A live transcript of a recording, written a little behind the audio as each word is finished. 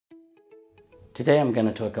Today I'm going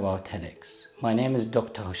to talk about headaches. My name is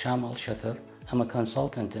Dr. Husham Al-Shather. I'm a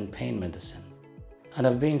consultant in pain medicine, and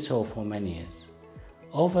I've been so for many years.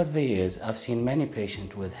 Over the years, I've seen many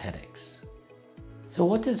patients with headaches. So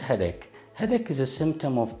what is headache? Headache is a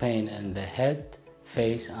symptom of pain in the head,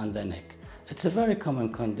 face, and the neck. It's a very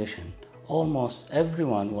common condition. Almost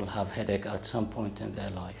everyone will have headache at some point in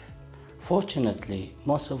their life. Fortunately,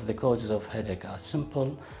 most of the causes of headache are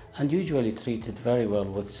simple and usually treated very well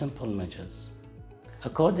with simple measures.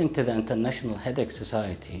 According to the International Headache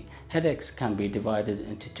Society, headaches can be divided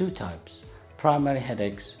into two types: primary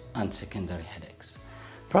headaches and secondary headaches.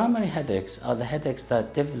 Primary headaches are the headaches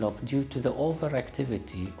that develop due to the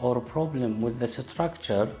overactivity or a problem with the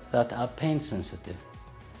structure that are pain sensitive.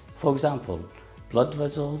 For example, blood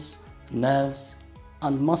vessels, nerves,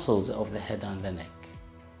 and muscles of the head and the neck.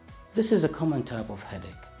 This is a common type of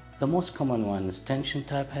headache. The most common one is tension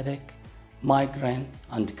type headache, migraine,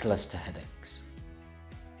 and cluster headaches.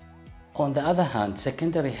 On the other hand,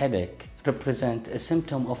 secondary headache represents a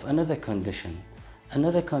symptom of another condition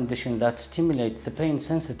that stimulates the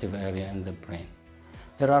pain-sensitive area in the brain.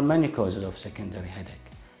 There are many causes of secondary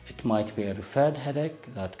headache. It might be a referred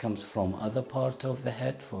headache that comes from other part of the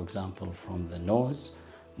head, for example, from the nose,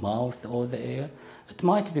 mouth, or the ear. It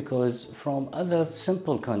might be caused from other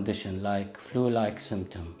simple condition like flu-like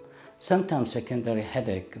symptom. Sometimes secondary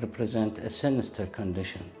headache represents a sinister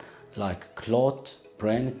condition like clot,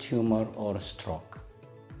 brain tumor, or stroke.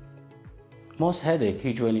 Most headache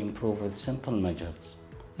usually improve with simple measures.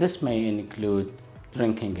 This may include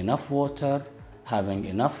drinking enough water, having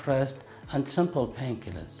enough rest, and simple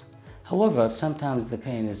painkillers. However, sometimes the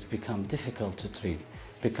pain has become difficult to treat,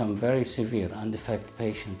 become very severe, and affect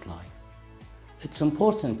patient life. It's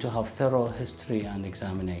important to have thorough history and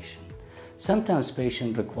examination. Sometimes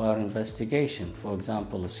patients require investigation, for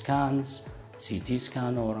example, scans, CT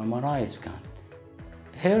scan, or MRI scan.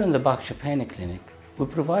 Here in the Berkshire Pain Clinic, we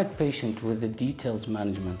provide patients with a detailed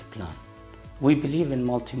management plan. We believe in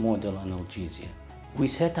multimodal analgesia. We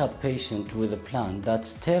set up patients with a plan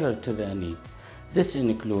that's tailored to their need. This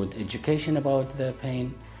includes education about their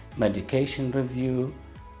pain, medication review,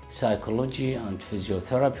 psychology and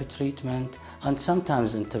physiotherapy treatment, and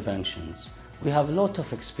sometimes interventions. We have a lot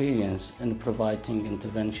of experience in providing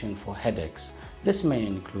intervention for headaches. This may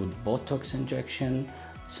include Botox injection,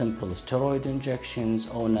 simple steroid injections,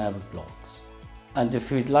 or nerve blocks. And if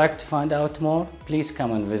you'd like to find out more, please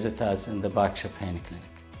come and visit us in the Berkshire Pain Clinic.